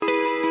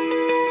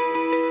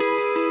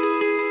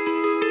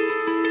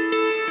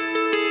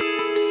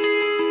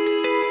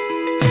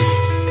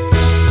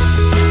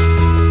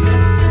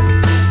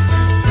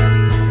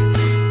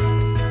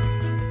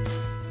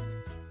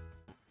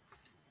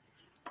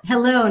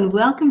Hello, and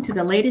welcome to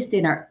the latest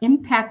in our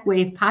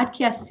ImpactWayv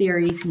podcast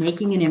series,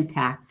 Making an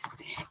Impact.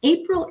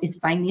 April is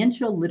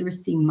Financial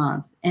Literacy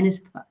Month, and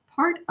as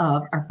part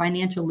of our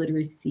Financial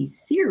Literacy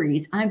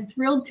series, I'm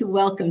thrilled to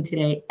welcome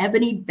today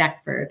Ebony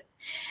Beckford.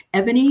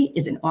 Ebony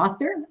is an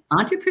author,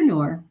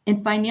 entrepreneur,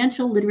 and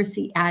financial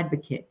literacy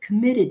advocate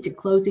committed to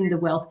closing the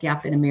wealth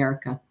gap in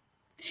America.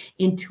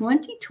 In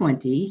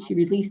 2020, she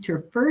released her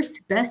first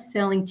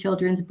best-selling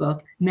children's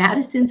book,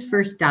 Madison's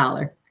First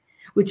Dollar,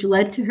 which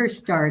led to her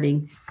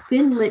starting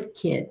FinLit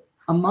Kids,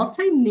 a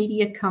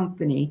multimedia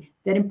company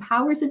that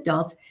empowers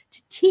adults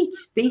to teach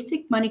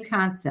basic money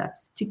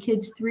concepts to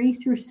kids 3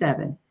 through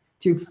 7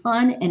 through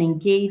fun and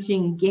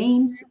engaging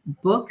games,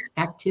 books,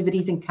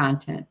 activities, and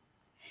content.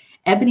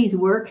 Ebony's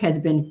work has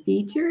been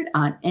featured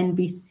on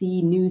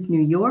NBC News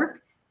New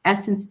York,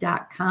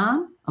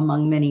 Essence.com,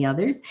 among many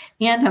others,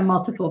 and on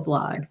multiple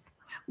blogs.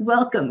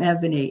 Welcome,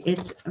 Ebony.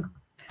 It's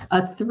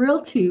a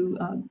thrill to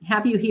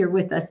have you here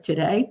with us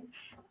today.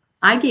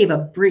 I gave a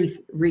brief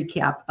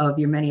recap of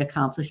your many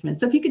accomplishments.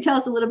 So if you could tell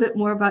us a little bit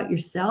more about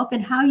yourself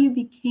and how you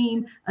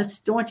became a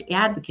staunch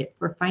advocate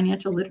for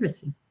financial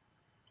literacy.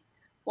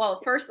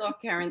 Well, first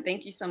off, Karen,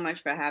 thank you so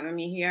much for having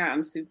me here.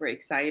 I'm super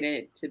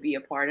excited to be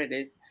a part of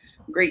this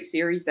great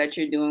series that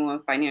you're doing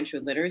on financial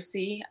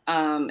literacy.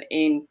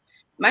 And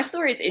my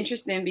story is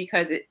interesting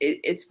because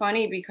it's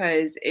funny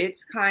because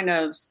it's kind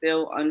of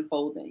still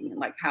unfolding,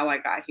 like how I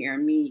got here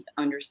and me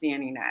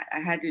understanding that.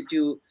 I had to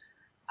do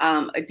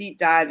a deep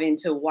dive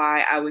into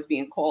why I was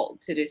being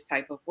called to this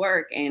type of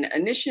work. And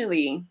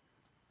initially,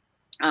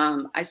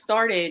 I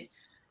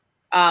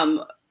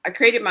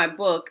created my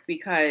book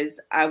because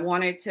I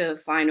wanted to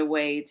find a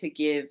way to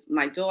give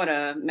my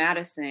daughter,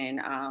 Madison,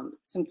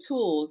 some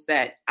tools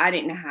that I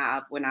didn't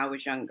have when I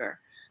was younger.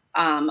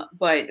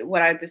 But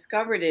what I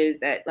discovered is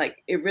that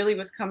it really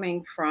was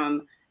coming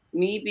from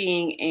me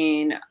being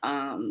in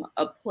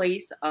a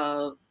place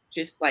of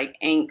just like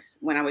angst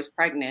when I was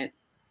pregnant.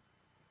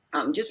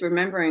 Just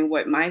remembering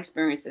what my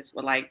experiences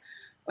were like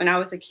when I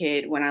was a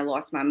kid, when I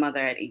lost my mother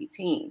at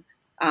 18.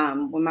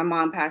 When my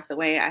mom passed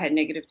away, I had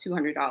negative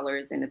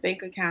 $200 in the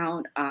bank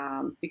account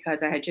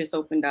because I had just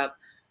opened up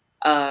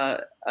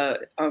a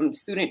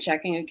student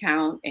checking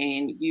account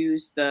and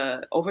used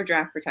the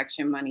overdraft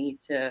protection money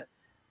to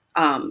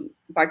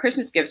buy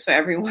Christmas gifts for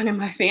everyone in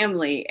my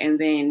family. And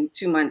then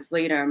 2 months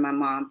later, my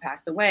mom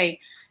passed away.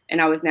 And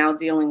I was now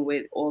dealing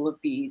with all of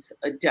these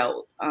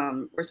adult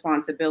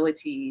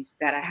responsibilities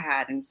that I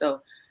had. And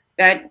so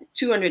that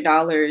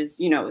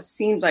 $200,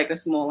 seems like a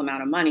small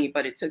amount of money,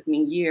 but it took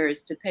me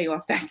years to pay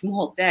off that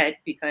small debt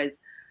because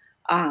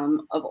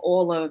of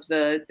all of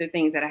the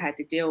things that I had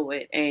to deal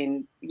with.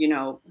 And,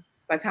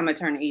 by the time I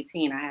turned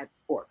 18, I had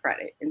poor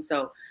credit. And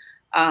so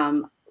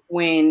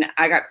when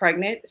I got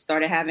pregnant,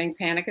 started having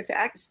panic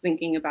attacks,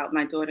 thinking about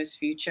my daughter's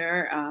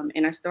future.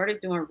 And I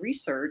started doing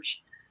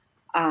research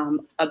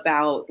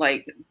about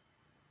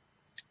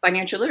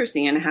financial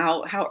literacy and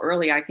how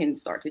early I can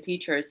start to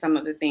teach her some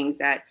of the things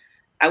that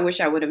I wish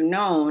I would have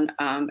known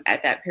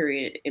at that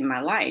period in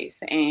my life.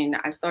 And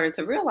I started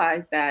to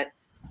realize that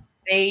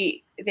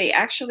they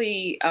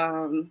actually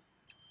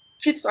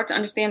kids start to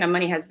understand that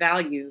money has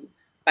value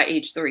by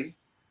age 3,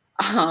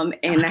 and how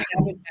does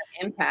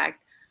that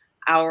impact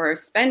our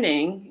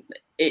spending.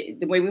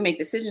 The way we make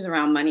decisions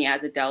around money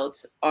as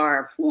adults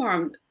are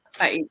formed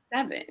by age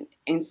 7,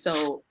 and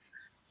so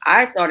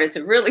I started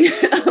to really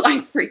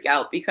freak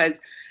out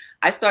because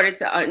I started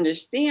to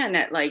understand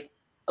that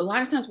a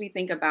lot of times when we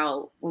think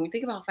about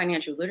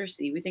financial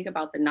literacy, we think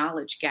about the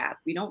knowledge gap.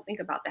 We don't think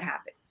about the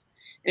habits.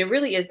 And it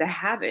really is the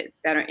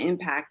habits that are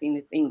impacting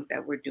the things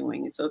that we're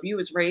doing. And so if you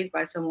was raised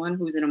by someone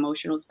who's an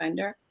emotional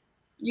spender,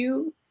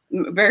 you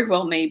very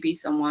well may be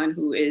someone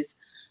who is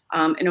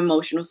an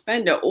emotional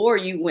spender, or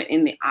you went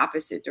in the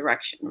opposite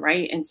direction,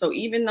 right? And so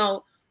even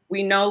though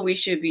we know we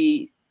should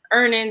be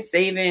earning,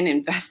 saving,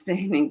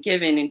 investing, and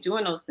giving, and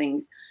doing those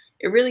things,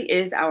 it really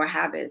is our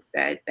habits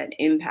that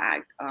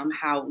impact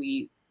how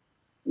we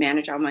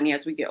manage our money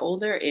as we get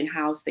older and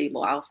how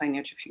stable our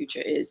financial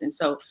future is. And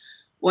so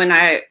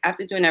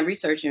after doing that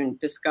research and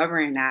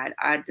discovering that,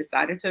 I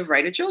decided to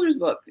write a children's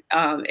book.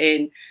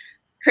 And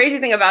crazy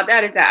thing about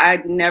that is that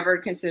I'd never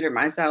considered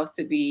myself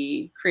to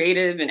be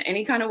creative in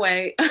any kind of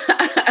way.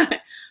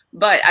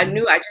 But I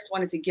knew I just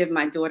wanted to give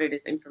my daughter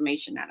this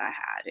information that I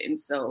had. And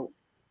so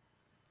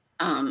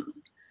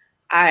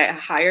I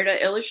hired an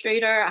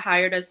illustrator, I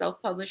hired a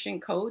self-publishing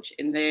coach,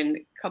 and then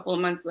a couple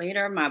of months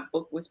later, my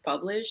book was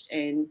published.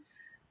 And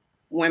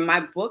when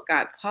my book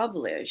got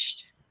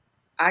published,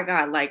 I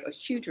got a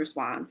huge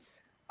response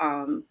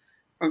from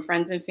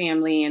friends and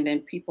family, and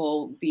then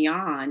people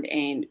beyond.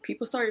 And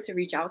people started to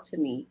reach out to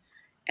me.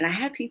 And I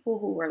had people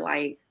who were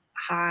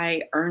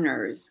high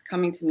earners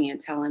coming to me and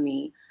telling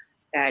me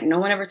that no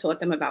one ever taught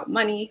them about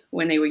money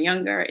when they were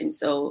younger. And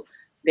so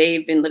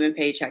they've been living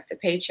paycheck to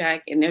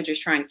paycheck, and they're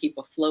just trying to keep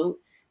afloat,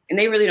 and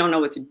they really don't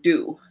know what to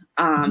do.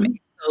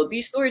 So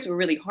these stories were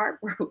really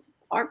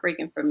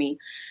heartbreaking for me,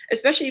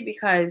 especially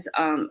because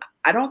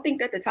I don't think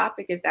that the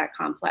topic is that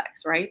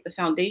complex, right? The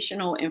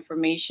foundational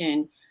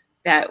information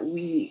that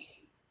we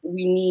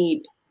we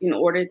need in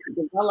order to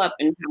develop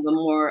and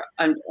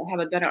have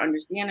a better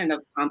understanding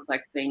of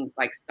complex things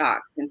like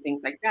stocks and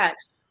things like that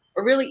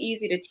are really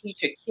easy to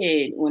teach a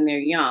kid when they're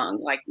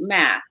young, like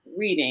math,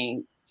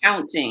 reading,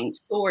 counting,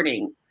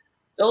 sorting.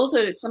 Those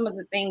are some of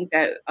the things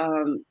that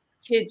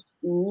kids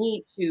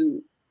need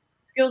to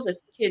skills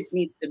that kids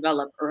need to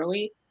develop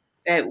early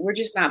that we're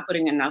just not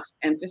putting enough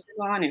emphasis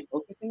on and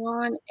focusing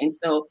on. And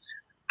so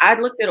I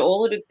looked at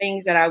all of the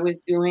things that I was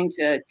doing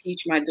to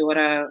teach my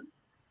daughter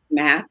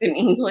math and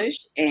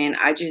English, and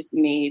I just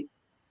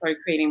started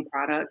creating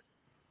products,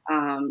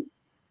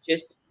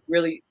 just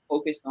really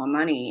focused on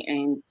money.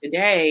 And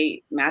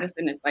today,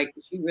 Madison is like,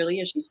 she really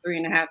is. She's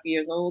 3.5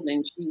 years old,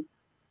 and she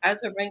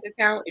has her bank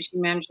account, and she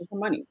manages her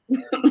money.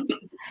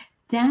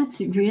 That's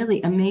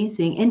really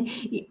amazing.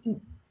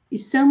 And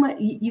so much,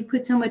 you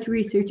put so much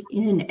research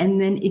in,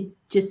 and then it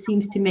just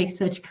seems to make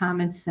such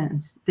common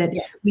sense that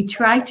we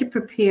try to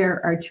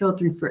prepare our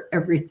children for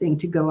everything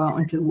to go out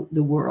into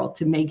the world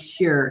to make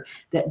sure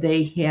that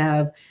they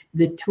have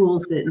the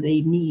tools that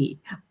they need.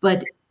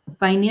 But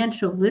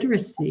financial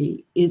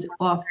literacy is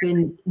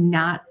often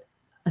not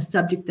a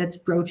subject that's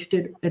broached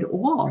at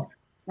all.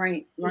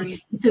 Right.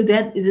 So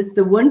that is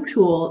the one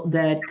tool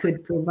that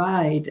could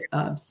provide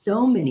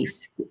so many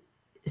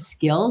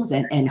skills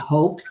and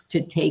hopes to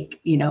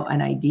take,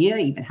 an idea,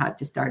 even how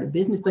to start a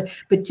business,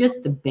 but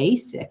just the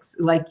basics,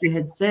 like you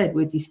had said,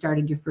 with you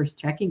started your first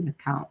checking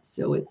account.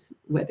 So it's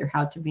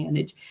how to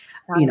manage,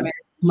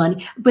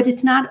 money, but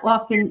it's not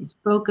often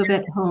spoke of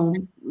at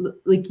home.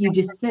 Like you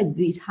just said,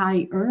 these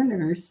high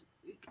earners,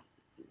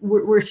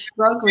 we're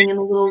struggling and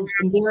a little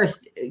embarrassed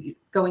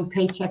going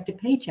paycheck to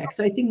paycheck.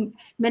 So I think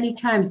many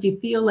times, do you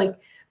feel like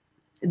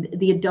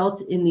the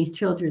adults in these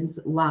children's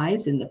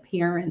lives and the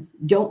parents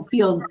don't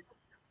feel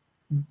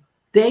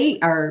they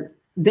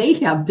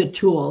have the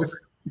tools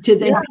to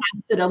then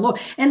pass it along?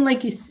 And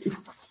like you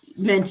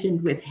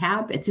mentioned with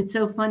habits, it's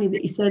so funny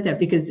that you said that,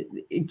 because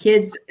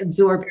kids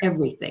absorb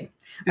everything,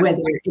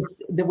 whether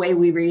it's the way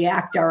we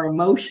react, our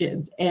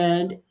emotions,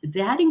 and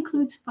that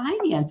includes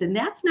finance, and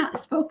that's not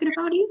spoken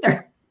about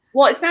either.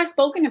 Well, it's not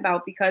spoken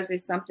about because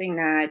it's something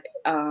that,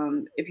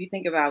 if you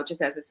think about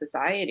just as a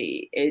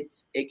society,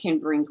 it can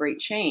bring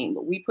great shame.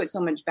 But we put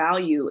so much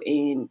value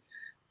in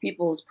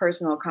people's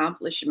personal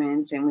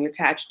accomplishments, and we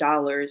attach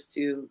dollars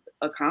to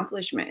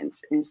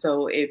accomplishments. And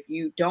so if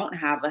you don't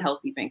have a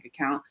healthy bank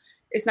account,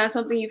 it's not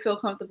something you feel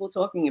comfortable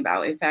talking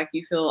about. In fact,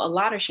 you feel a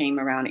lot of shame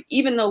around it,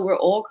 even though we're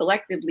all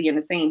collectively in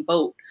the same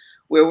boat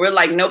where we're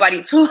like,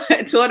 nobody taught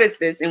us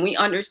this. And we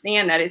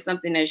understand that it's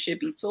something that should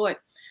be taught.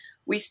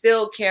 We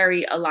still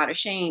carry a lot of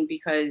shame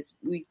because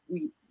we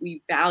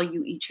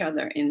value each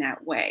other in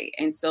that way.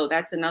 And so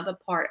that's another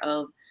part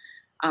of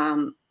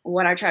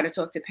what I try to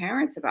talk to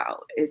parents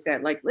about, is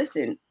that, like,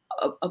 listen,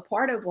 a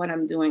part of what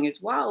I'm doing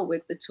as well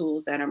with the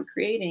tools that I'm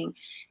creating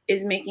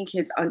is making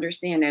kids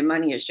understand that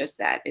money is just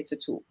that. It's a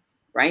tool,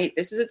 right?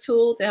 This is a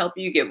tool to help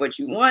you get what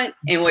you want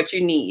and what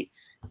you need.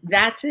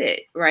 That's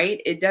it,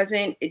 right? It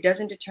doesn't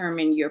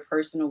determine your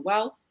personal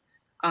wealth.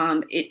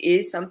 It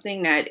is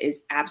something that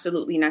is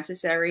absolutely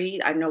necessary.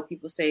 I know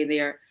people say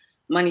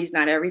money's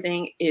not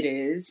everything. It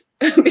is,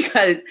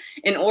 because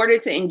in order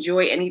to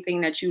enjoy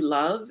anything that you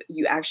love,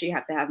 you actually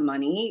have to have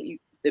money.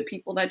 The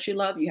people that you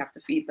love, you have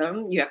to feed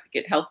them. You have to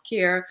get health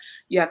care.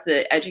 You have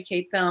to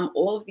educate them.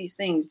 All of these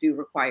things do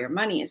require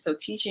money. And so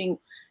teaching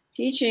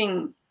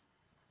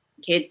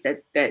kids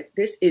that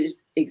this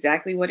is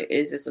exactly what it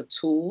is a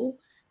tool,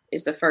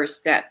 is the first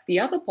step.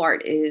 The other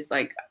part is,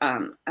 like,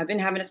 I've been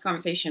having this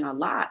conversation a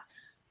lot.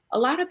 A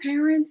lot of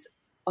parents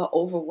are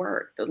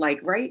overworked. Like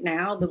right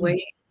now, the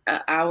way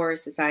our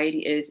society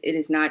is, it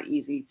is not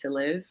easy to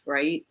live,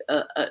 right?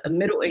 A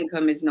middle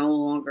income is no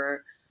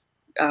longer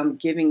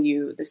giving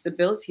you the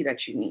stability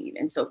that you need.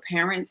 And so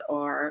parents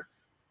are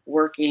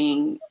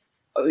working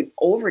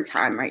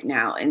overtime right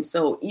now. And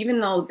so even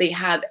though they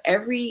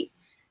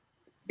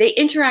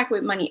interact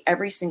with money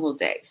every single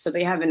day, so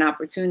they have an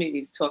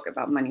opportunity to talk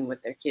about money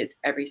with their kids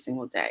every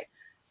single day,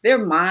 their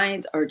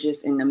minds are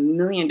just in a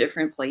million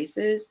different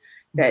places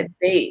that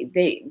they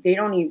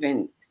don't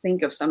even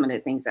think of some of the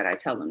things that I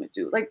tell them to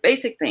do. Like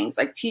basic things,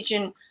 like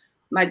teaching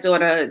my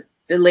daughter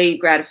delayed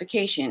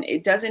gratification.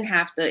 It doesn't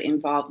have to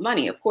involve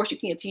money. Of course, you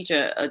can't teach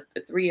a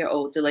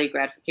 3-year-old delayed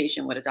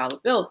gratification with a dollar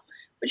bill,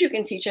 but you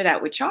can teach her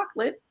that with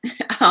chocolate.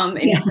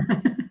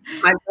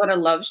 My daughter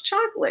loves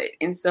chocolate.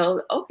 And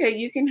so, okay,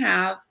 you can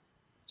have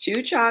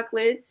 2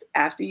 chocolates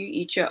after you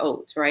eat your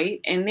oats, right?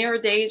 And there are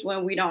days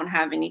when we don't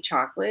have any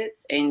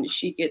chocolates, and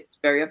she gets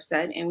very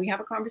upset, and we have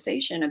a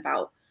conversation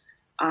about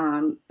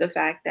the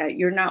fact that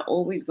you're not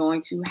always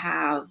going to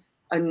have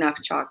enough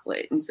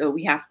chocolate. And so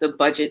we have to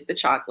budget the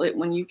chocolate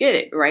when you get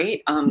it,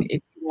 right?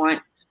 If you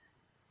want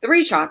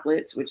 3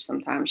 chocolates, which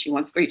sometimes she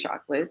wants 3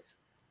 chocolates,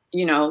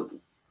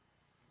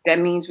 that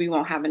means we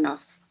won't have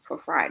enough for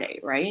Friday,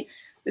 right?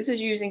 This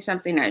is using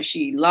something that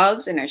she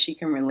loves and that she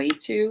can relate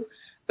to,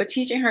 but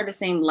teaching her the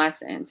same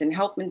lessons and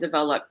helping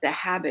develop the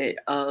habit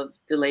of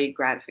delayed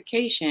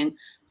gratification,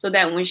 so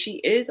that when she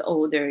is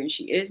older and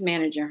she is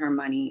managing her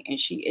money and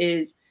she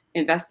is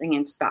investing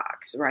in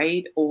stocks,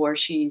 right? Or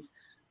she's,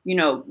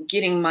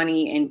 getting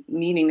money and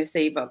needing to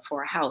save up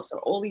for a house or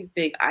all these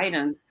big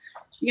items.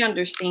 She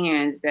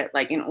understands that,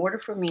 like, in order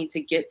for me to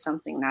get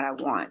something that I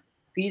want,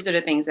 these are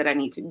the things that I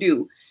need to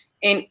do.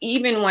 And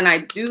even when I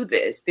do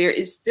this, there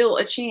is still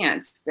a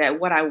chance that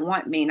what I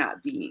want may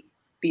not be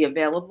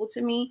available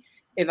to me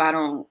if I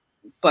don't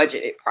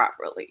budget it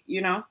properly,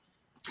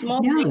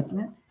 small things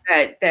No,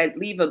 that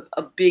leave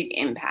a big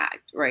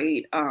impact,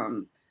 right?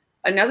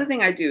 Another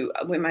thing I do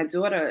with my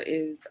daughter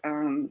is,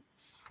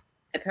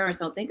 parents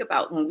don't think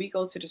about when we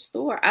go to the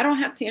store. I don't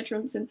have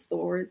tantrums in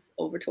stores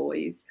over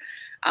toys,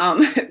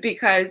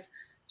 because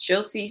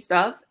she'll see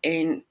stuff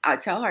and I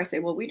tell her, I say,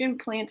 well, we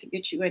didn't plan to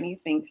get you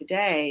anything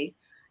today.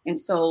 And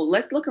so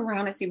let's look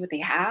around and see what they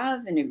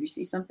have. And if you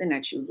see something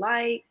that you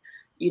like,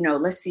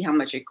 let's see how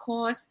much it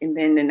costs. And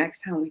then the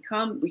next time we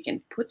come, we can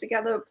put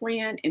together a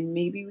plan and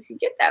maybe we could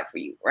get that for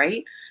you,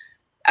 right?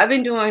 I've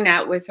been doing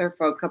that with her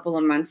for a couple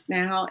of months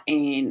now.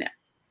 And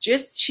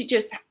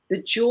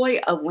the joy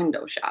of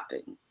window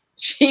shopping.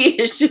 She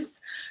is just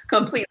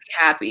completely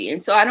happy.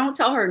 And so I don't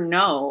tell her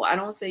no. I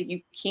don't say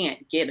you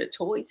can't get a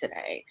toy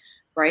today,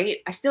 right?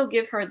 I still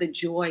give her the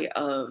joy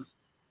of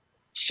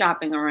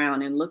shopping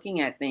around and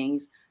looking at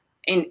things.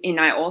 And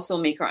I also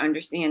make her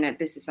understand that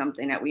this is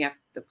something that we have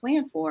to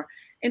plan for.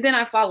 And then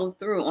I follow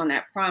through on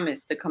that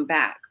promise to come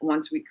back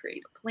once we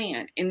create a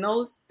plan. And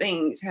those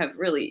things have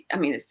really,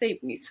 it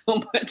saved me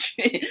so much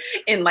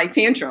in like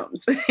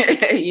tantrums, but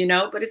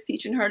it's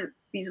teaching her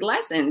these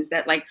lessons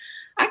that, like,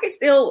 I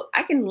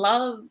can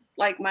love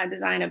like my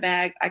designer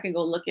bags. I can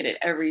go look at it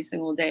every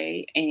single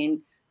day and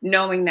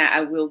knowing that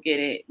I will get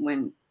it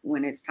when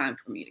it's time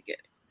for me to get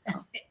it. So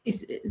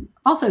it's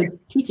also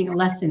teaching a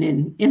lesson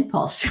in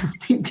impulse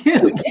shopping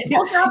too.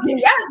 Impulse shopping,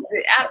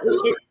 yes,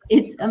 absolutely.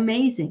 It's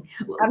amazing.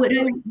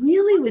 Absolutely. What I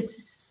really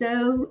was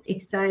so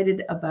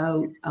excited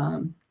about,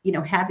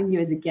 having you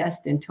as a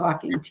guest and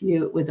talking to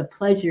you, it was a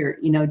pleasure,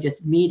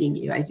 just meeting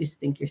you. I just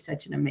think you're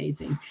such an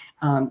amazing,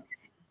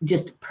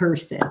 just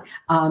person.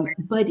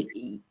 But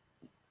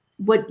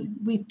what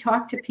we've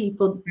talked to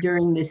people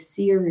during this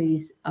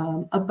series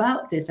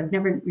about this, I've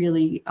never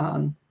really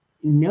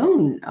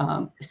known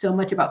so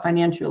much about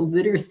financial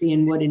literacy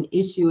and what an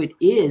issue it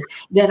is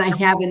than I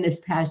have in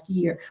this past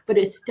year. But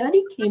a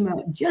study came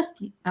out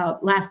just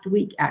last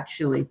week,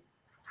 actually,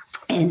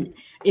 and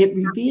it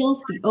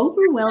reveals the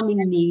overwhelming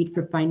need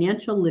for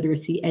financial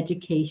literacy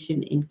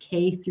education in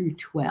K through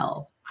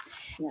 12.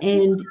 Yeah.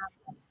 And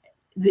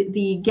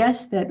the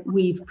guests that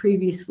we've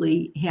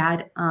previously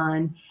had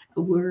on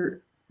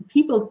were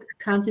people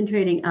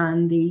concentrating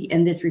on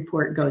and this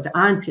report goes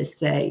on to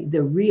say,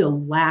 the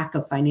real lack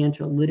of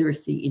financial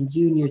literacy in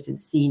juniors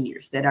and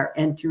seniors that are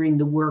entering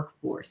the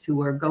workforce,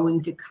 who are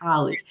going to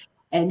college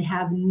and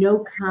have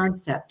no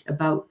concept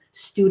about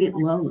student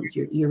loans.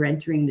 You're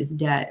entering this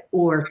debt,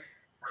 or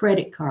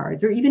credit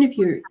cards, or even if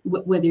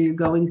whether you're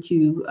going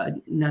to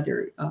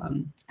another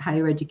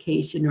higher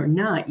education or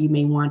not, you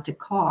may want a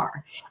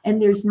car. And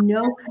there's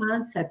no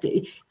concept.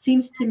 It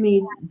seems to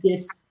me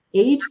this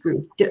age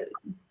group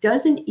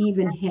doesn't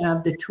even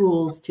have the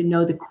tools to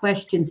know the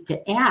questions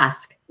to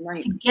ask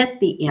to get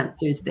the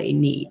answers they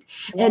need.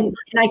 And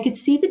I could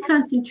see the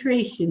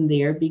concentration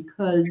there,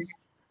 because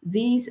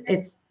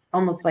it's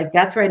almost like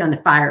that's right on the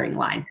firing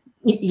line.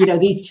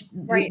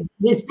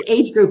 This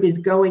age group is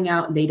going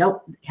out and they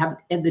don't have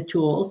the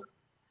tools.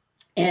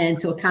 And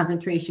so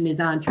concentration is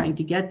on trying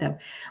to get them,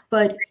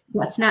 but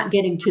that's not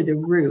getting to the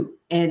root.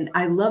 And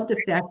I love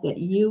the fact that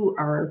you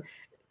are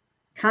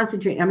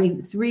concentrating,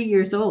 3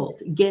 years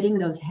old, getting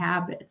those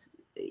habits.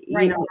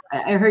 Right.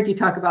 I heard you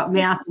talk about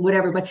math and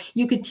whatever, but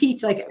you could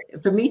teach, like,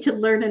 for me to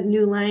learn a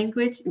new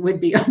language, it would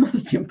be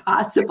almost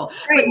impossible,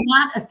 but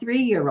not a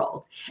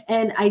 3-year-old.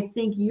 And I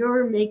think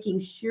you're making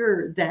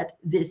sure that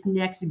this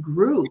next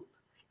group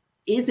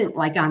isn't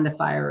like on the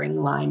firing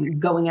line,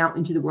 going out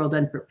into the world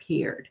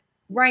unprepared.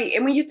 Right.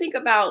 And when you think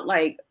about,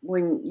 like,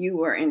 when you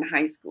were in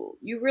high school,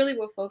 you really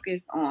were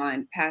focused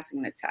on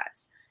passing the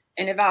test.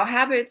 And if our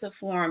habits are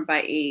formed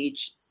by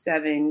age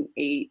 7,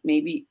 8,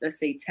 maybe let's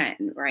say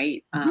 10,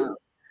 right? Mm-hmm.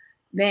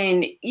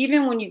 Then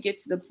even when you get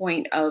to the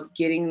point of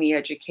getting the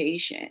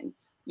education,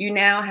 you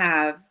now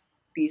have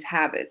these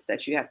habits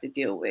that you have to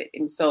deal with.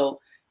 And so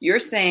you're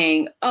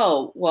saying,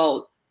 oh,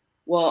 well,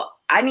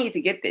 I need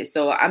to get this.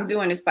 So I'm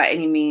doing this by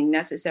any means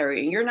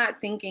necessary. And you're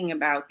not thinking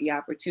about the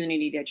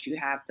opportunity that you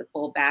have to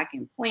pull back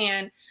and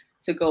plan,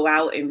 to go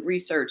out and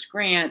research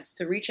grants,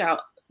 to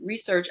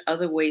research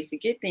other ways to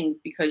get things,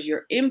 because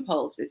your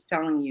impulse is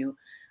telling you,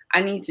 I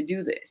need to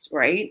do this,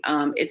 right?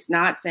 It's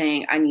not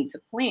saying I need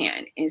to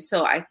plan. And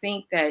so I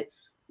think that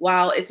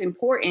while it's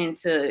important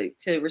to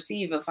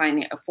receive a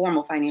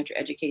formal financial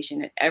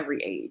education at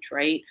every age,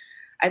 right?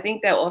 I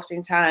think that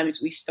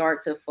oftentimes we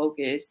start to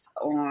focus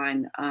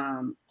on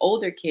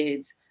older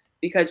kids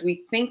because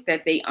we think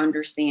that they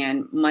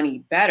understand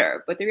money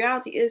better. But the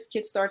reality is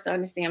kids start to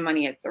understand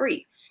money at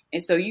 3.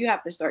 And so you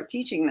have to start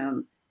teaching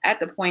them at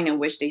the point in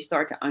which they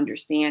start to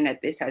understand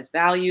that this has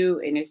value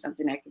and it's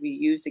something that can be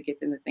used to get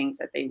them the things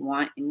that they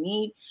want and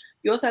need.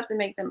 You also have to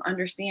make them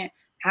understand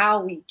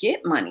how we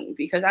get money,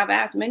 because I've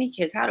asked many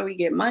kids, how do we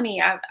get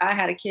money? I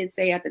had a kid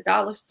say at the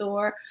dollar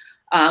store.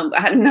 I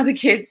had another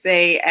kid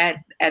say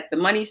at the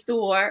money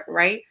store,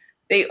 right?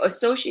 They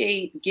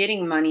associate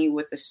getting money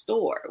with the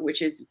store,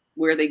 which is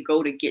where they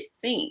go to get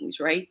things,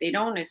 right? They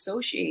don't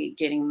associate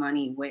getting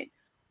money with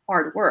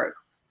hard work,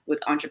 with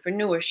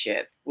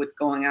entrepreneurship, with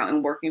going out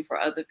and working for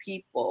other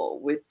people,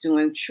 with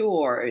doing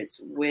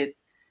chores, with,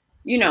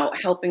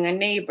 helping a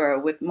neighbor,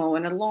 with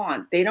mowing a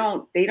lawn. They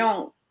don't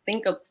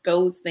think of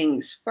those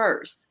things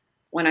first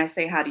when I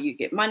say, how do you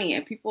get money?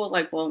 And people are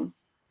like, well,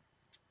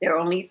 there are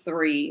only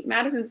three.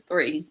 Madison's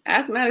three.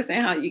 Ask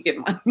Madison how you get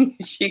money.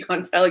 She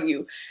gonna tell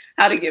you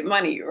how to get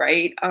money,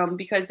 right?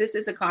 Because this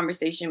is a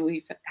conversation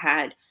we've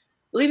had,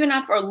 believe it or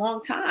not, for a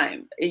long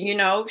time.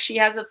 She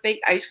has a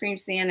fake ice cream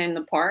stand in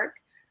the park.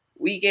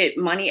 We get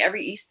money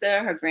every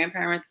Easter. Her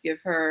grandparents give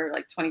her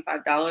like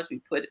 $25.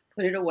 We put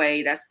it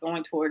away. That's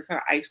going towards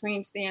her ice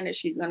cream stand that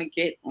she's gonna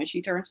get when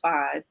she turns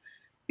 5.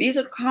 These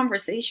are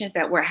conversations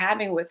that we're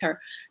having with her,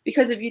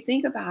 because if you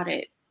think about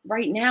it,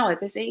 right now at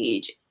this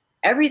age,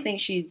 everything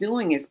she's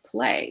doing is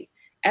play.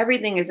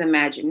 Everything is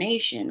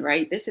imagination,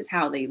 right? This is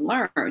how they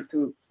learn,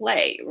 through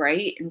play,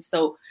 right? And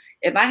so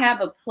if I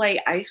have a play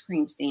ice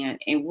cream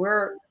stand and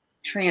we're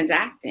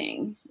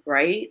transacting,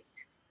 right,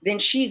 then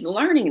she's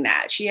learning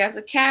that. She has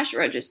a cash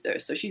register.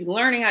 So she's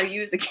learning how to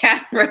use a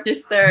cash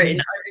register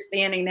and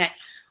understanding that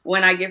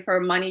when I give her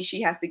money,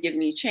 she has to give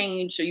me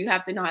change. So you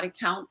have to know how to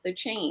count the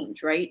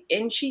change, right?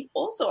 And she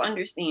also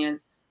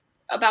understands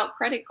about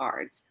credit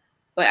cards.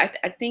 But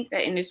I think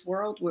that in this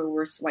world where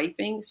we're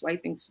swiping,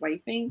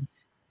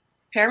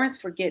 parents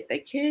forget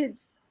that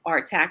kids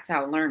are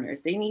tactile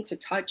learners. They need to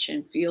touch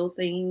and feel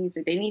things.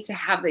 They need to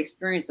have the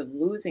experience of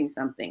losing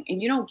something.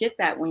 And you don't get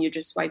that when you're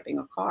just swiping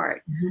a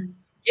card. Mm-hmm.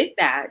 Get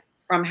that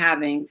from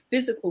having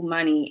physical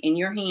money in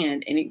your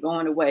hand and it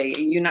going away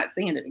and you're not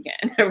seeing it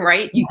again,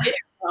 right? You get it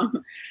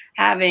from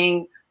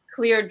having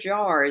clear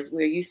jars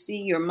where you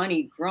see your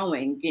money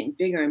growing, getting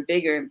bigger and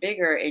bigger and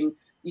bigger. And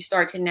you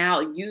start to now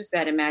use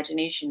that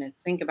imagination to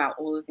think about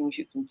all the things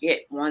you can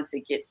get once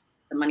the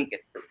money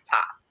gets to the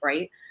top,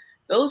 right?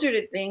 Those are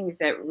the things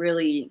that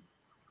really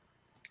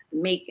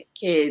make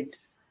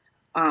kids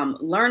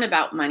learn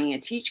about money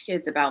and teach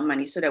kids about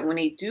money, so that when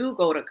they do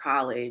go to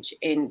college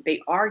and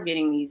they are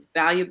getting these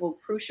valuable,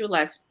 crucial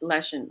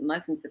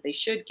lessons that they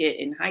should get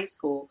in high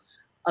school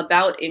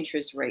about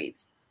interest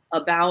rates,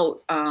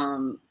 about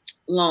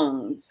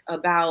loans,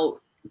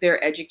 about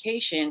their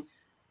education,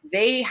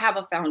 they have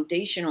a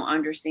foundational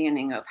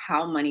understanding of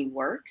how money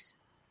works.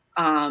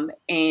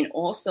 And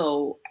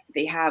also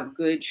they have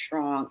good,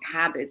 strong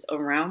habits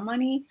around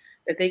money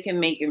that they can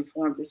make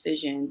informed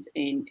decisions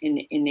and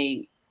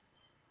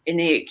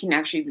it can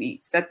actually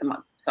sets them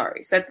up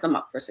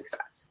for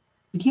success.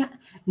 Yeah,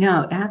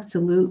 no,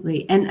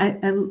 absolutely. And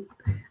I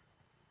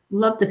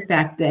love the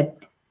fact that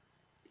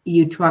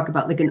you talk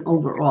about like an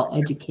overall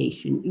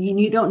education.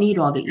 You don't need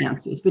all the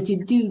answers, but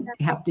you do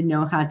have to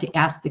know how to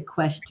ask the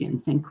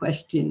questions and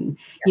question,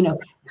 Yes.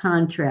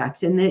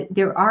 Contracts. And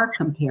there are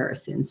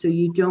comparisons. So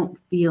you don't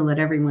feel at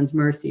everyone's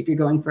mercy. If you're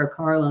going for a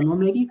car loan, well,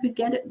 maybe you could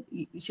get it.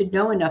 You should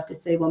know enough to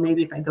say, well,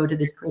 maybe if I go to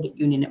this credit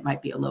union, it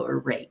might be a lower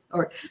rate,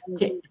 or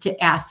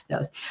to ask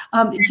those.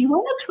 Do you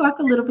want to talk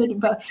a little bit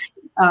about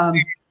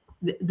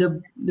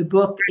the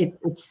book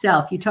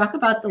itself? You talk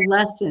about the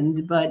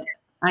lessons, but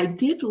I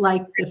did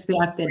like the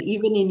fact that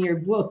even in your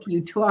book,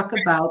 you talk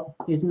about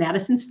here's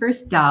Madison's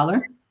first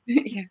dollar.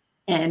 Yeah.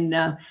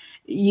 And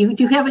you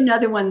do have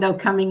another one, though,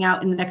 coming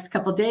out in the next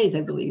couple of days,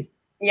 I believe.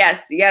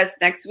 Yes.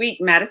 Next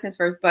week, Madison's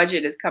First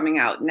Budget is coming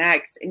out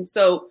next. And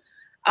so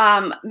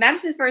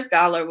Madison's First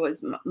Dollar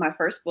was my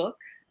first book.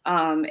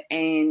 And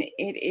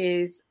it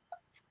is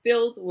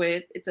filled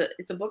with,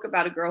 it's a book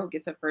about a girl who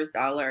gets her first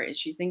dollar and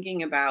she's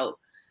thinking about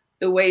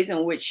the ways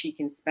in which she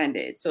can spend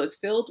it. So it's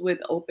filled with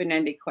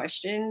open-ended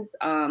questions.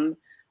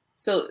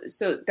 So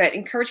that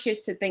encourage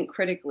kids to think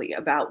critically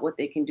about what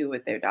they can do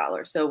with their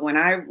dollar. So when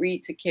I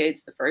read to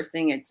kids, the first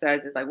thing it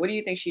says is like, what do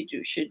you think she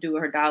should do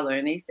with her dollar?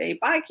 And they say,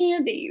 buy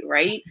candy,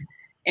 right?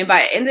 And by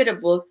the end of the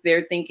book,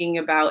 they're thinking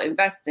about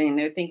investing.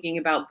 They're thinking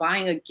about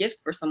buying a gift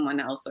for someone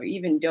else, or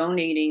even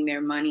donating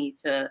their money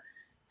to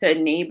a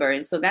neighbor.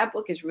 And so that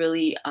book is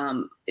really,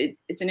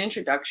 it's an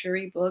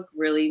introductory book,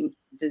 really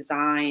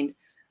designed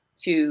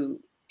to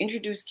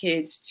introduce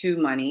kids to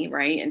money,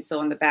 right? And so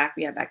on the back,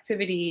 we have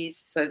activities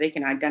so they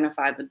can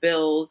identify the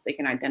bills, they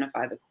can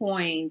identify the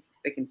coins,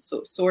 they can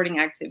sorting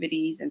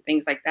activities and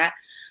things like that.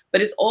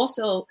 But it's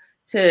also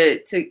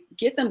to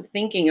get them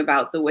thinking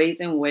about the ways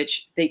in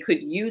which they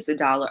could use a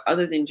dollar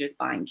other than just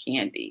buying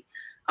candy.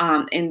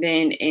 And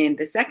then in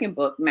the second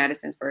book,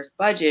 Madison's First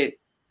Budget,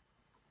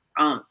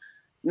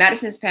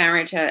 Madison's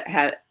parents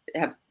have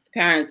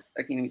parents,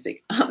 I can't even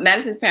speak.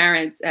 Madison's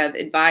parents have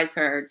advised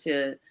her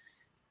to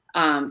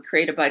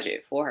create a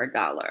budget for her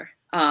dollar.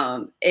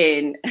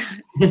 And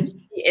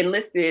she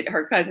enlisted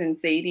her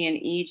cousins Sadie and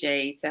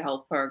EJ to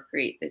help her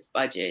create this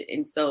budget.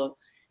 And so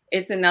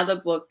it's another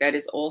book that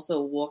is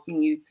also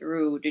walking you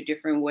through the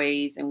different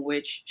ways in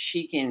which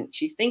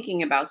she's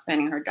thinking about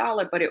spending her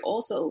dollar, but it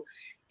also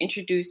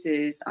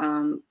introduces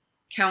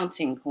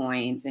counting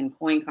coins and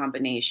coin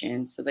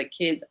combinations so that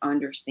kids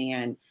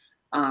understand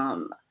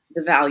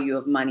the value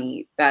of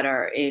money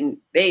better. And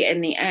they, in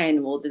the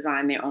end, will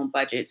design their own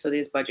budget. So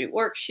there's budget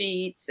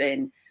worksheets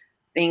and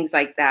things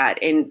like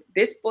that. And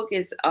this book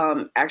is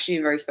actually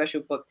a very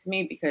special book to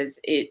me because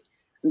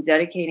I'm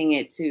dedicating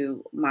it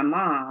to my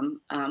mom,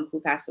 who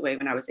passed away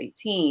when I was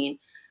 18.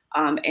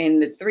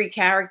 And the three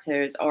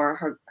characters are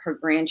her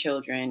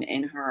grandchildren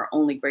and her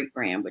only great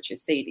grand, which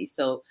is Sadie.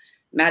 So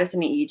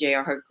Madison and EJ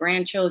are her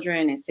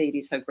grandchildren and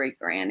Sadie's her great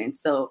grand. And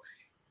so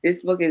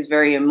this book is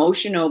very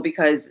emotional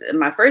because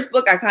my first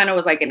book, I kind of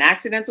was like an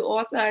accidental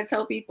author, I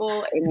tell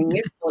people. And in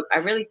this book, I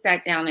really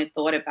sat down and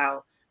thought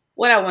about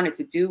what I wanted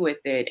to do with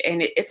it.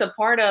 And it's a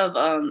part of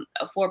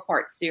a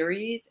 4-part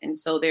series. And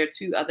so there are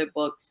 2 other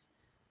books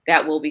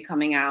that will be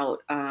coming out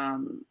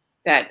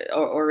that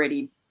are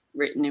already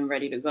written and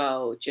ready to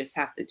go. Just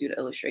have to do the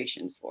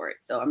illustrations for it.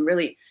 So I'm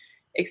really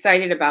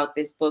excited about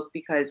this book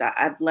because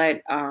I've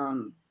let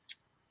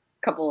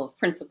couple of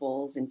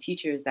principals and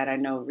teachers that I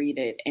know read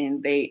it,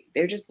 and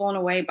they're just blown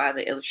away by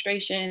the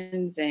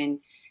illustrations and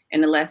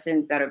the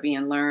lessons that are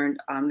being learned,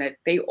 that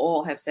they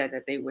all have said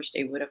that they wish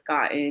they would have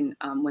gotten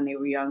when they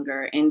were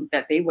younger and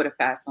that they would have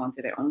passed on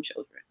to their own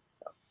children.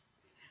 So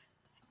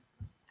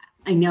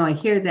I know I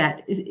hear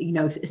that,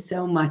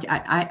 so much.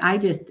 I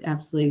just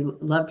absolutely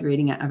loved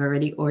reading it. I've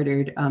already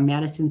ordered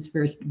Madison's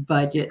first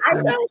budget. So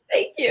I know,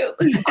 thank you.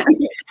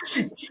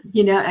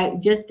 I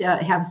just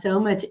have so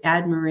much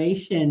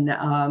admiration.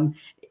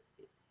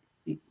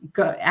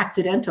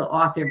 Accidental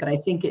author, but I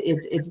think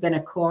it's been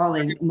a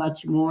calling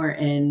much more.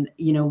 And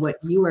what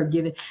you are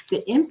giving,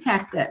 the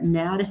impact that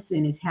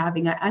Madison is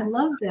having, I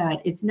love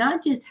that. It's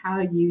not just how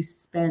you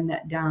spend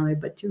that dollar,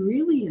 but to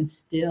really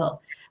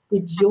instill the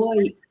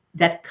joy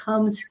that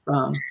comes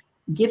from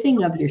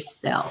giving of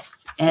yourself.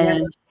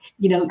 And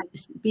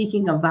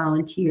speaking of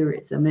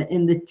volunteerism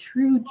and the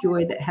true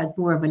joy that has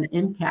more of an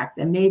impact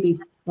than maybe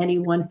any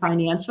one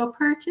financial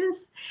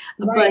purchase,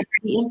 Right.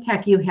 but the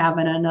impact you have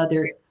on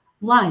another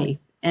life.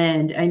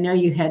 And I know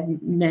you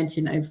had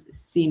mentioned, I've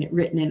seen it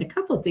written in a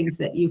couple of things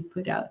that you've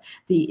put out,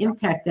 the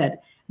impact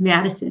that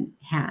Madison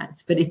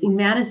has. But I think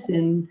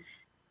Madison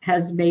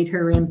has made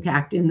her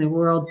impact in the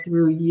world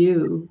through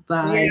you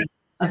by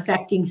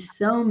affecting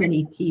so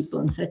many people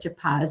in such a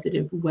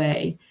positive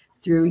way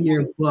through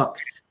your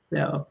books.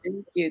 So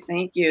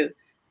Thank you.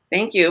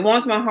 It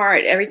warms my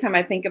heart every time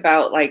I think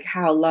about like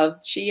how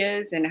loved she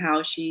is and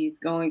how she's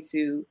going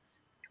to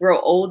grow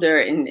older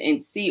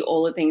and see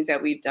all the things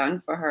that we've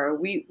done for her.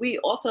 We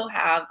also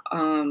have,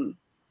 in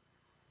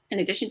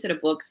addition to the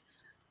books,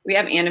 we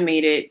have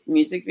animated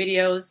music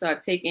videos. So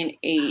I've taken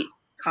 8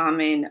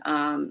 common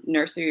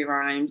nursery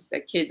rhymes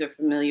that kids are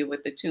familiar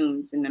with, the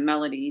tunes and the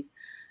melodies,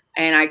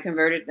 and I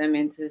converted them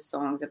into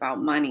songs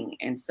about money.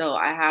 And so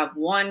I have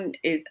one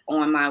is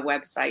on my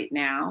website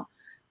now,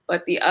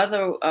 but the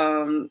other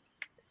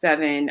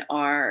 7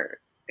 are,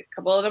 a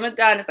couple of them are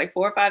done. It's like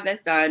 4 or 5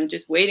 that's done,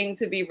 just waiting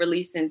to be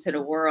released into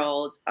the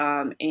world.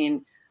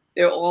 And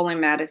they're all in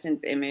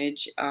Madison's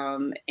image.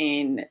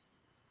 And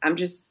I'm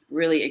just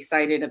really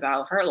excited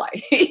about her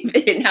life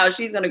and how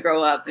she's going to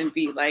grow up and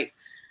be like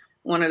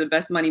one of the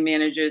best money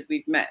managers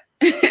we've met.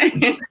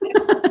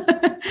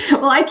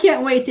 Well, I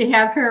can't wait to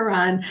have her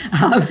on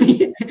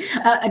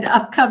an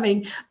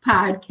upcoming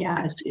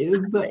podcast.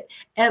 But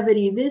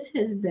Ebony, this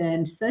has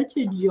been such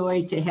a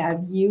joy to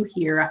have you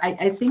here.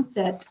 I think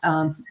that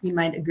you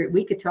might agree.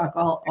 We could talk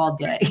all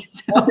day.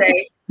 So,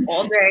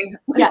 all day.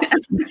 Yeah.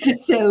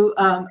 So,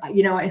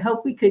 I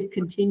hope we could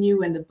continue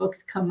when the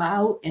books come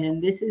out.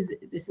 And this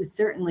is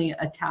certainly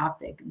a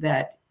topic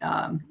that,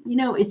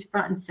 is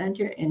front and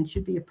center and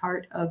should be a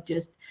part of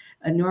just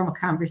a normal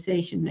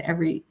conversation in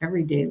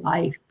everyday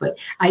life. But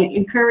I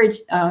encourage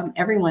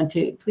everyone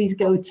to please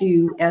go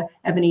to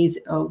Ebony's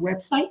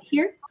website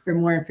here for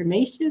more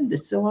information, the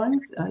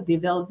songs, the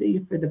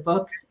availability for the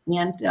books,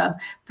 and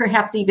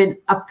perhaps even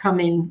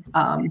upcoming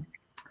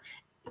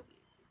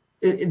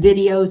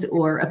videos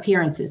or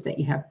appearances that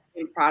you have.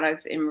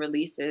 Products and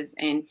releases.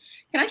 And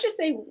can I just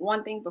say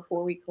one thing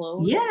before we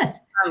close? Yes.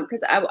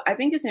 Because I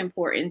think it's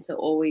important to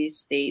always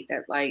state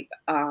that, like,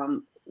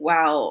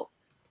 while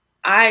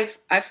I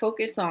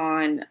focus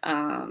on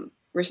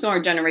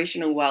restoring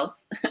generational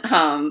wealth,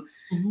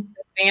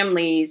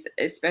 families,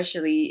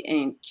 especially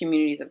in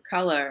communities of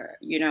color,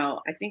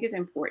 I think it's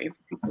important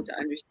for people to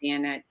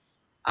understand that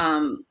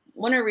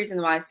one of the reasons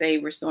why I say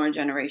restoring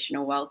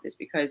generational wealth is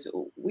because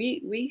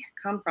we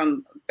come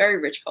from a very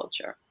rich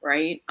culture,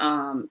 right?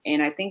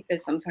 And I think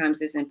that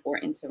sometimes it's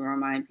important to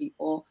remind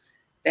people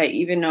that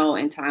even though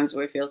in times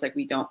where it feels like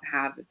we don't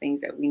have the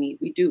things that we need,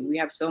 we do. We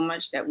have so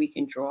much that we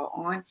can draw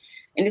on.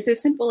 And it's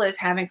as simple as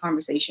having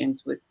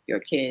conversations with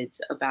your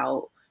kids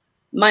about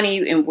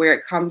money and where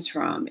it comes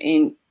from.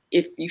 And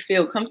if you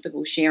feel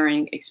comfortable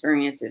sharing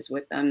experiences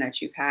with them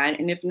that you've had,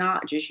 and if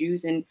not, just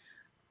using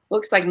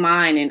books like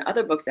mine and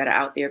other books that are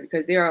out there,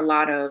 because there are a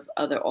lot of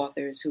other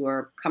authors who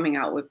are coming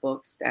out with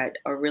books that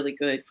are really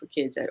good for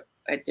kids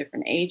at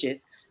different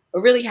ages.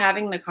 But really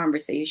having the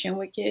conversation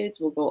with kids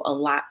will go a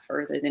lot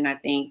further than I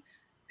think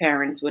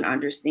parents would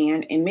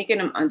understand, and making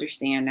them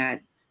understand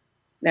that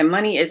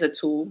money is a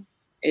tool.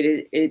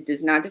 It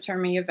does not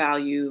determine your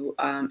value.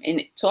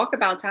 And talk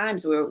about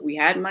times where we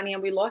had money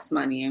and we lost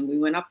money and we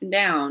went up and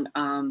down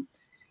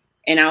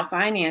in our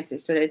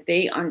finances, so that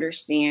they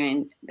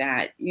understand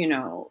that,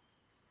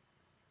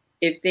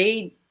 if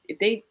they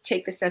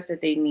take the steps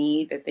that they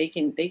need, that they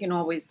can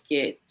always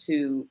get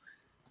to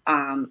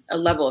a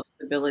level of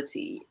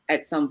stability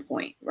at some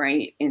point,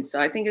 right? And so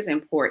I think it's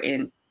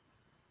important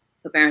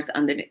for parents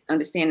to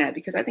understand that,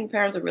 because I think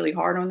parents are really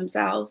hard on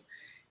themselves,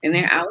 and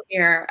they're out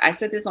here. I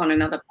said this on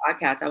another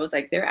podcast. I was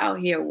like, they're out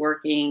here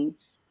working,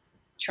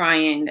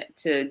 trying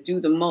to do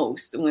the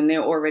most when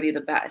they're already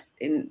the best,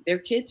 and their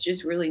kids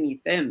just really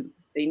need them.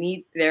 They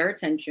need their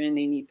attention.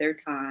 They need their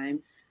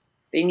time.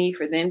 They need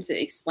for them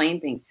to explain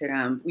things to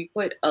them. We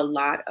put a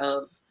lot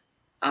of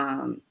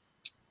um,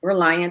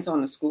 reliance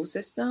on the school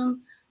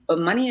system, but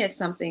money is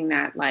something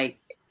that, like,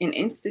 an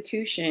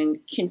institution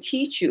can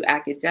teach you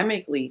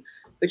academically,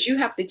 but you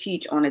have to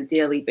teach on a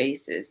daily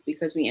basis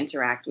because we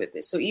interact with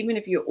it. So even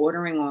if you're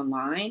ordering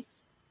online,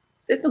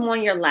 sit them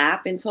on your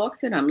lap and talk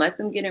to them. Let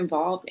them get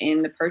involved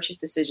in the purchase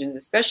decisions,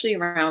 especially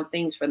around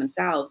things for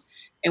themselves.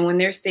 And when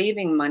they're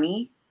saving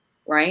money,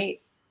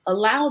 right?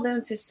 Allow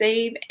them to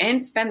save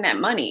and spend that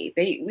money.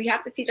 We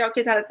have to teach our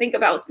kids how to think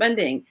about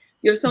spending.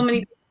 You have so many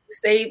people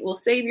who will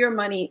save your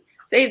money,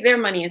 save their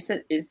money,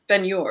 and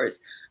spend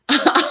yours,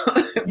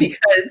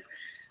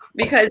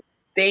 because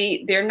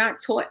they're not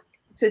taught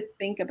to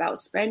think about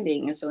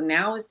spending. And so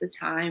now is the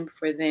time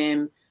for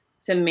them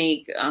to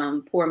make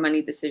poor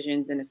money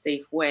decisions in a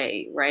safe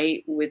way,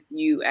 right? With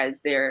you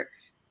as their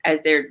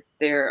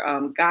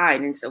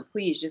guide. And so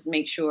please just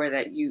make sure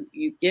that you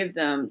give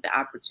them the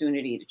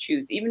opportunity to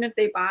choose, even if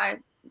they buy.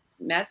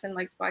 Madison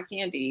likes to buy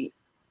candy.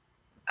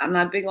 I'm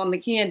not big on the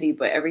candy,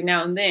 but every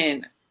now and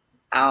then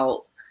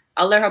I'll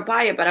let her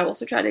buy it, but I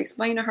also try to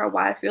explain to her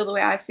why I feel the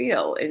way I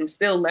feel, and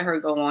still let her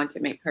go on to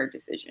make her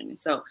decision. And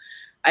so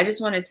I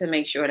just wanted to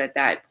make sure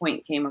that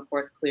point came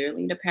across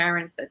clearly to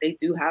parents, that they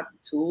do have the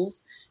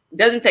tools. It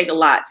doesn't take a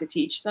lot to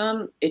teach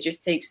them. It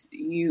just takes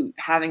you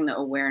having the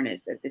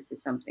awareness that this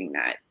is something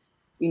that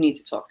you need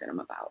to talk to them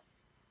about.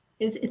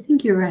 I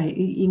think you're right.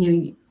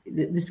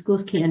 The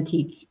schools can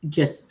teach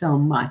just so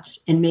much,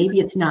 and maybe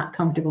it's not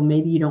comfortable.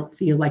 Maybe you don't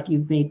feel like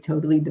you've made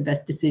totally the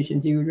best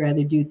decisions. You would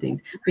rather do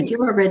things, but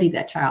you're already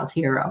that child's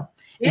hero,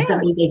 and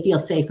somebody they feel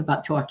safe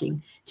about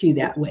talking to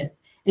that with.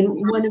 And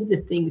one of the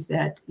things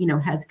that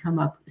has come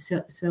up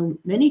so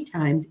many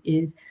times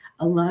is,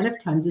 a lot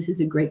of times this is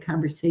a great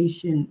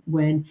conversation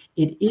when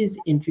it is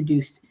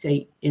introduced,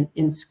 say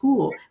in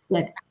school,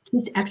 that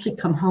kids actually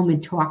come home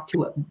and talk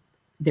to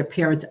their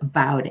parents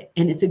about it,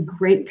 and it's a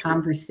great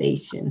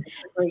conversation.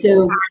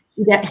 So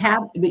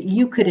but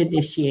you could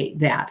initiate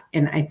that,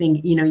 and I think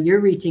you're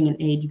reaching an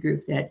age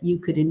group that you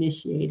could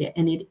initiate it,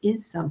 and it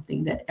is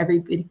something that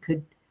everybody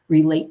could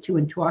relate to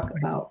and talk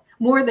about,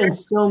 more than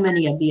so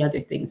many of the other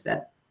things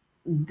that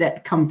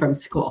come from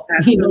school.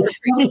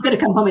 Nobody's going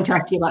to come home and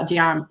talk to you about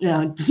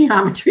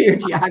geometry or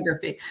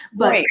geography,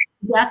 but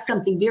that's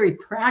something very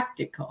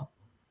practical.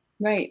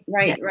 Right.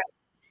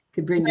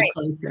 Could bring you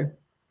closer.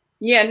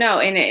 Yeah, no,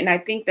 and I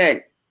think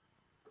that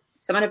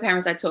some of the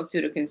parents I talk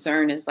to, the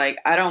concern is like,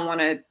 I don't want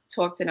to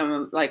talk to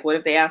them. Like, what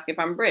if they ask if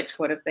I'm rich?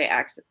 What if they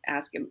ask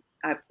if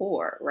I'm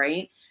poor?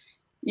 Right?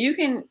 You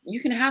can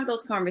have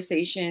those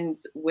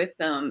conversations with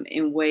them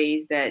in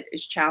ways that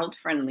is child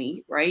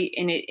friendly, right?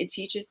 And it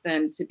teaches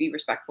them to be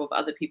respectful of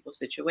other people's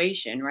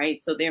situation,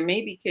 right? So there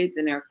may be kids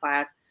in their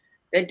class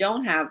that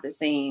don't have the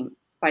same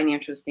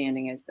financial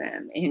standing as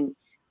them, and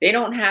they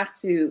don't have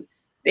to.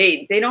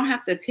 They don't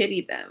have to pity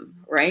them,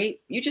 right?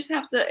 You just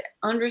have to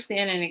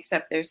understand and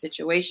accept their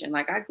situation.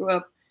 Like, I grew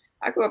up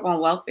on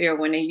welfare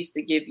when they used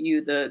to give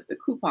you the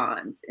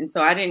coupons, and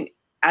so I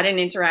didn't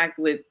interact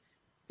with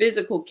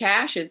physical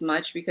cash as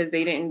much because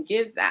they didn't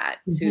give that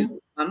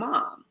to my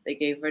mom. They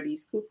gave her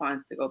these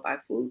coupons to go buy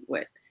food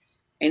with.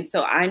 And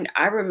so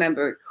I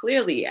remember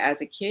clearly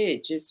as a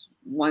kid just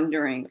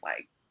wondering,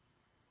 like,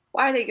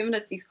 why are they giving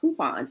us these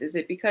coupons? Is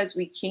it because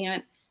we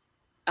can't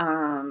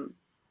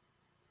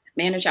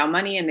manage our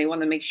money, and they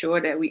want to make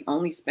sure that we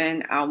only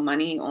spend our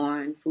money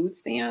on food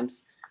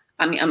stamps?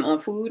 I'm on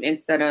food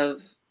instead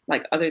of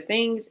like other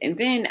things. And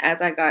then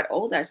as I got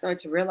older, I started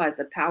to realize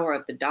the power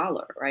of the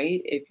dollar,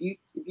 right? If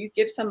you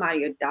give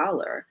somebody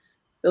 $1,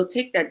 they'll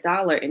take that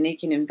dollar and they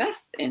can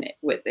invest in it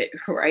with it,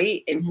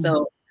 right? And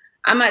so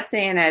I'm not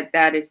saying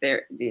that is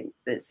the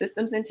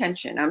system's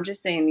intention. I'm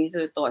just saying these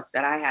are the thoughts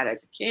that I had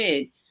as a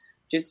kid,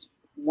 just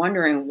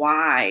wondering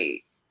why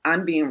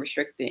I'm being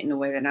restricted in the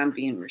way that I'm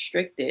being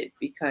restricted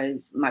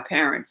because my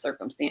parents'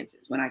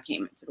 circumstances when I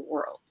came into the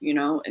world,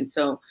 And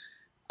so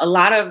a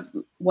lot of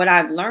what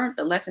I've learned,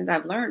 the lessons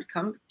I've learned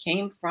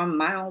came from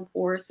my own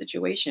poor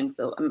situation.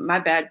 So my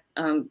bad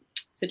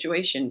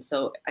situation.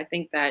 So I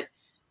think that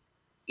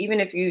even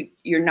if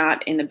you're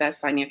not in the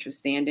best financial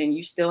standing,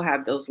 you still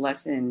have those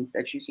lessons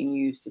that you can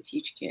use to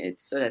teach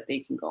kids so that they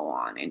can go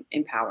on and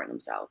empower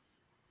themselves.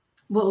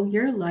 Well,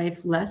 your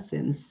life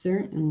lessons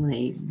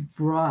certainly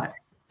brought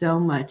so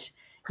much,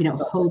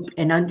 So hope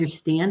and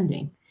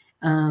understanding.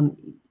 Um,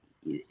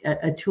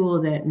 a tool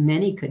that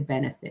many could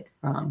benefit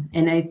from.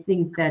 And I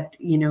think that,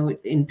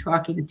 in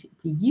talking to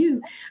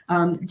you,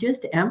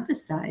 just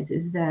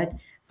emphasizes that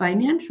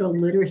financial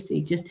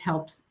literacy just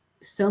helps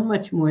so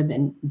much more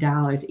than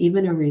dollars,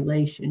 even a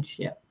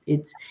relationship.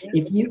 It's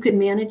if you could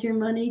manage your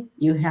money,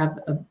 you have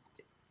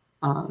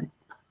um,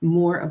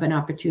 more of an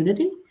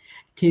opportunity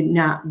to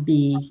not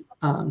be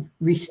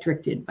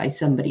restricted by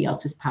somebody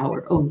else's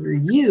power over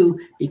you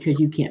because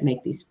you can't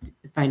make these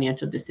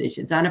financial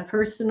decisions on a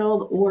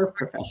personal or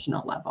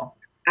professional level.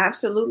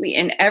 absolutely.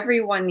 And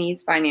everyone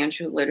needs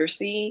financial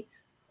literacy.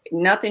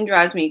 Nothing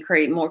drives me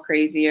more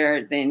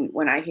crazier than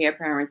when I hear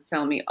parents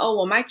tell me, oh,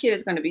 well, my kid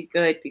is going to be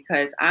good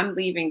because I'm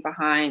leaving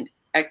behind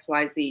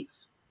XYZ.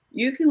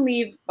 You can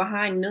leave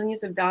behind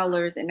millions of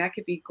dollars and that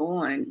could be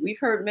gone. We've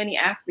heard many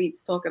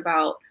athletes talk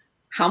about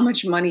how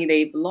much money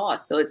they've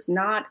lost. So it's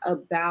not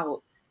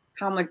about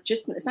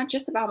it's not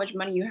just about how much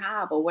money you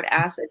have or what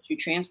assets you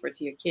transfer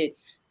to your kid.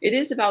 It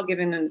is about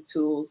giving them the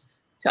tools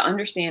to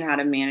understand how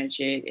to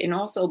manage it and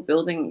also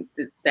building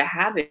the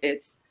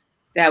habits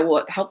that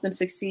will help them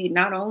succeed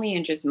not only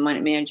in just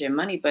managing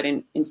money, but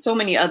in so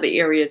many other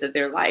areas of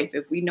their life.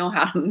 If we know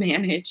how to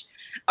manage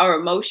our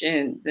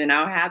emotions and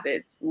our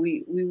habits,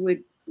 we'd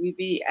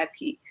be at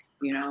peaks,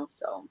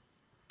 so.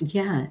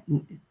 Yeah,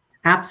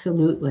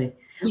 absolutely.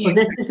 Yeah. Well,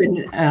 this has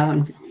been,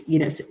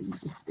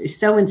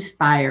 so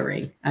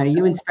inspiring.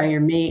 You inspire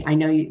me. I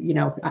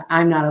know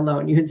I'm not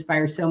alone. You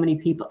inspire so many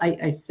people.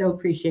 I so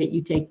appreciate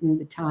you taking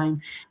the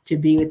time to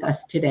be with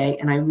us today.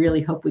 And I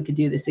really hope we could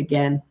do this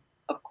again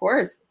Of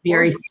course.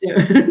 very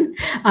soon.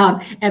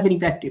 Ebony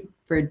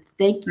Beckford,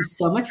 thank you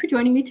so much for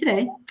joining me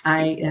today.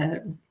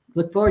 I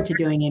look forward to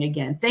doing it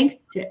again. Thanks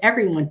to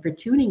everyone for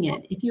tuning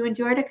in. If you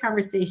enjoyed a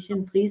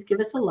conversation, please give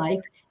us a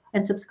like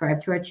and subscribe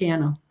to our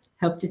channel.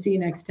 Hope to see you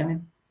next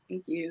time.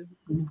 Thank you.